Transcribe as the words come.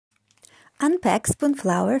Unpack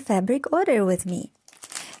Spoonflower fabric order with me.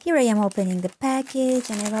 Here I am opening the package,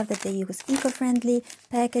 and I love that they use eco-friendly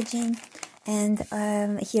packaging. And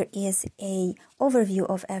here is a overview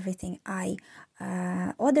of everything I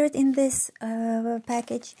ordered in this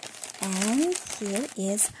package. And here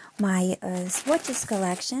is my swatches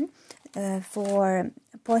collection for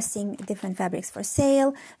posting different fabrics for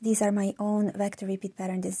sale. These are my own vector repeat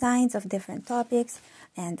pattern designs of different topics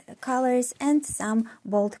and colors, and some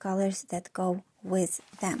bold colors that go with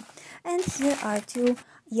them. And here are 2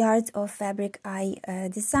 yards of fabric I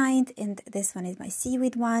designed, and this one is my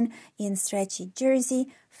seaweed one in stretchy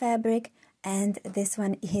jersey fabric, and this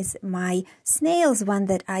one is my snails one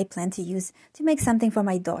that I plan to use to make something for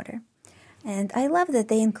my daughter. And I love that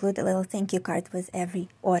they include a little thank you card with every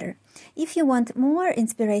order. If you want more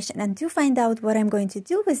inspiration and to find out what I'm going to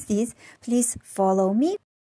do with these, please follow me.